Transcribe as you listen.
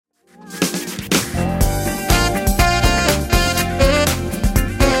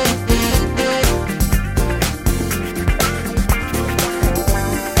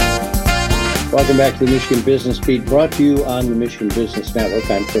Welcome back to the Michigan Business Beat, brought to you on the Michigan Business Network.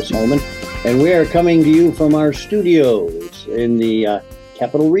 I'm Chris Holman, and we are coming to you from our studios in the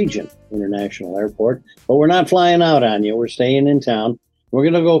Capital Region International Airport. But we're not flying out on you. We're staying in town. We're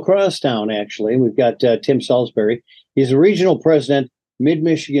going to go across town, actually. We've got Tim Salisbury. He's the regional president,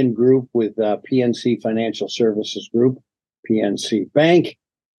 Mid-Michigan Group with PNC Financial Services Group, PNC Bank,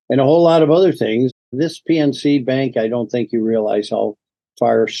 and a whole lot of other things. This PNC Bank, I don't think you realize how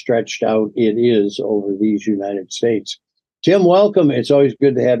far stretched out it is over these United States. Tim, welcome. It's always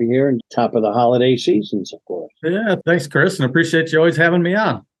good to have you here, and top of the holiday seasons, of course. Yeah, thanks, Chris, and appreciate you always having me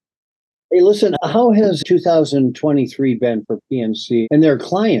on. Hey, listen, how has 2023 been for PNC and their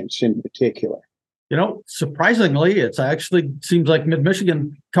clients in particular? You know, surprisingly, it's actually seems like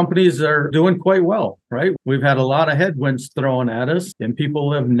mid-Michigan companies are doing quite well, right? We've had a lot of headwinds thrown at us, and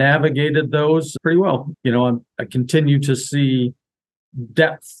people have navigated those pretty well. You know, I continue to see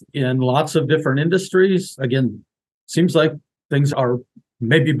depth in lots of different industries. Again, seems like things are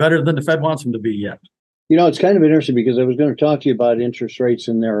maybe better than the Fed wants them to be yet. You know, it's kind of interesting because I was going to talk to you about interest rates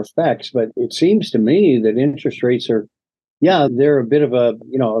and their effects, but it seems to me that interest rates are, they're a bit of a,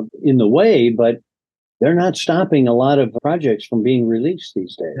 in the way, but they're not stopping a lot of projects from being released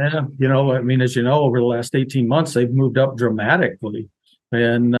these days. Yeah, as you know, over the last 18 months, they've moved up dramatically.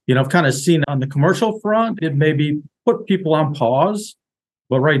 And, I've kind of seen on the commercial front, it maybe put people on pause.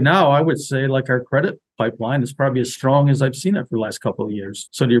 But right now, I would say like our credit pipeline is probably as strong as I've seen it for the last couple of years.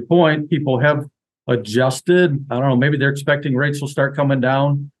 So to your point, people have adjusted. I don't know, maybe they're expecting rates will start coming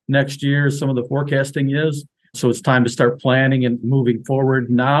down next year. Some of the forecasting is. So it's time to start planning and moving forward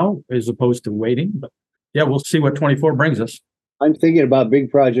now as opposed to waiting. But yeah, we'll see what 24 brings us. I'm thinking about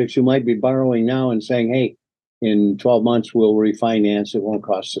big projects who might be borrowing now and saying, hey, in 12 months, we'll refinance. It won't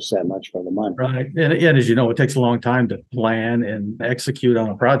cost us that much for the money. Right. And as you know, it takes a long time to plan and execute on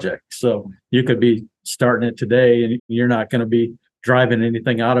a project. So you could be starting it today and you're not going to be driving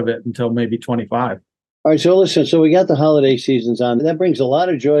anything out of it until maybe 25. All right. So listen, so we got the holiday seasons on. That brings a lot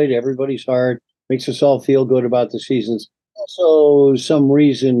of joy to everybody's heart, makes us all feel good about the seasons. Also, some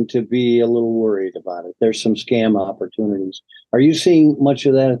reason to be a little worried about it. There's some scam opportunities. Are you seeing much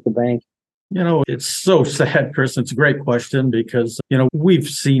of that at the bank? It's so sad, Chris. It's a great question because, we've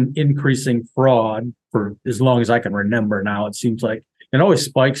seen increasing fraud for as long as I can remember now. It seems like it always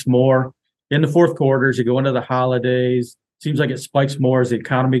spikes more in the fourth quarter as you go into the holidays. Seems like it spikes more as the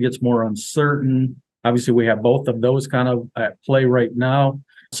economy gets more uncertain. Obviously, we have both of those kind of at play right now.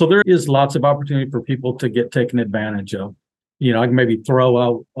 So there is lots of opportunity for people to get taken advantage of. I can maybe throw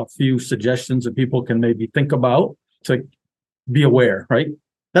out a few suggestions that people can maybe think about to be aware, right?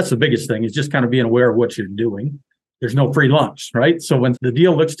 That's the biggest thing is just kind of being aware of what you're doing. There's no free lunch, right? So when the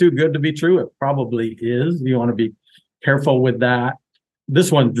deal looks too good to be true, it probably is. You want to be careful with that. This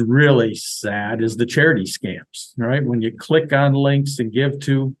one's really sad is the charity scams, right? When you click on links and give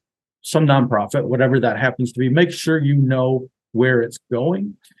to some nonprofit, whatever that happens to be, make sure you know where it's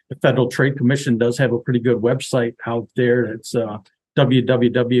going. The Federal Trade Commission does have a pretty good website out there. It's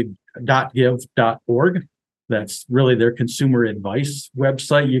www.give.org. That's really their consumer advice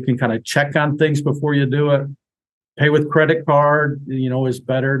website. You can kind of check on things before you do it. Pay with credit card, is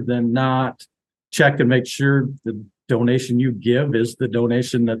better than not. Check and make sure the donation you give is the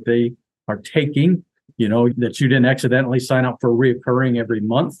donation that they are taking, that you didn't accidentally sign up for a reoccurring every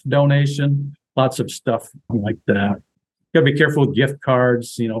month donation. Lots of stuff like that. You gotta be careful with gift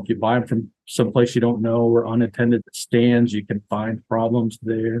cards. If you buy them from someplace you don't know or unattended stands, you can find problems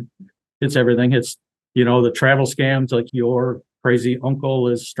there. It's everything. It's the travel scams, like your crazy uncle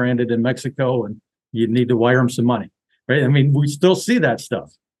is stranded in Mexico and you need to wire him some money, right? We still see that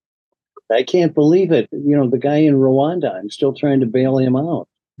stuff. I can't believe it. The guy in Rwanda, I'm still trying to bail him out.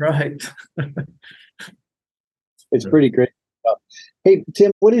 Right. It's pretty great. Hey,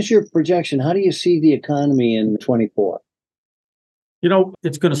 Tim, what is your projection? How do you see the economy in 24?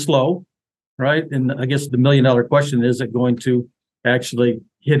 It's going to slow, right? And I guess the million-dollar question is it going to actually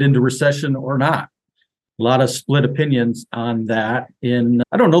hit into recession or not? A lot of split opinions on that.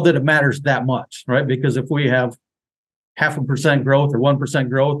 I don't know that it matters that much, right? Because if we have 0.5% growth or 1%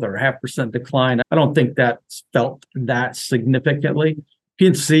 growth or 0.5% decline, I don't think that's felt that significantly.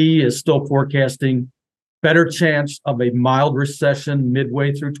 PNC is still forecasting better chance of a mild recession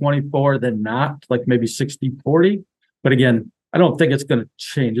midway through 24 than not, like maybe 60-40. But again, I don't think it's going to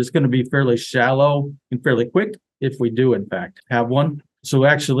change. It's going to be fairly shallow and fairly quick if we do, in fact, have one. So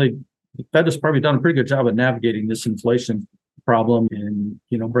actually, the Fed has probably done a pretty good job of navigating this inflation problem and,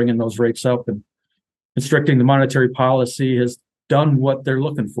 bringing those rates up and constricting the monetary policy has done what they're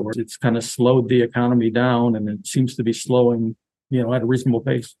looking for. It's kind of slowed the economy down and it seems to be slowing, at a reasonable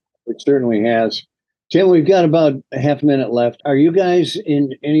pace. It certainly has. Tim, we've got about a half minute left. Are you guys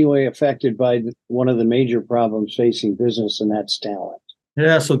in any way affected by one of the major problems facing business, and that's talent?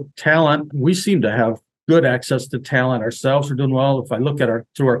 Yeah, so talent, we seem to have good access to talent ourselves. We're doing well. If I look at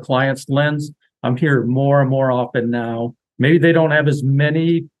through our clients' lens, I'm here more and more often now. Maybe they don't have as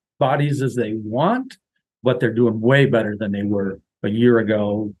many bodies as they want, but they're doing way better than they were a year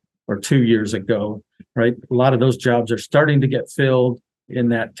ago or 2 years ago, right? A lot of those jobs are starting to get filled,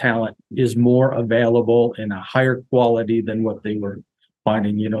 and that talent is more available and a higher quality than what they were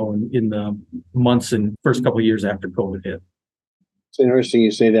finding, in the months and first couple of years after COVID hit. It's interesting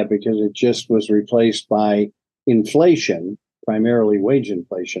you say that because it just was replaced by inflation, primarily wage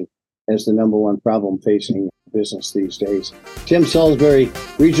inflation, as the number one problem facing business these days. Tim Salisbury,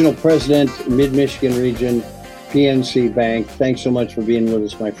 Regional President, Mid-Michigan Region, PNC Bank. Thanks so much for being with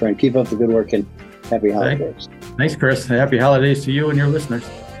us, my friend. Keep up the good work and happy holidays. Thanks, Chris. Happy holidays to you and your listeners.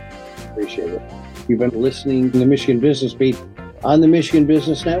 Appreciate it. You've been listening to the Michigan Business Beat on the Michigan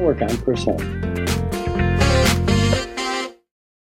Business Network. I'm Chris Holm.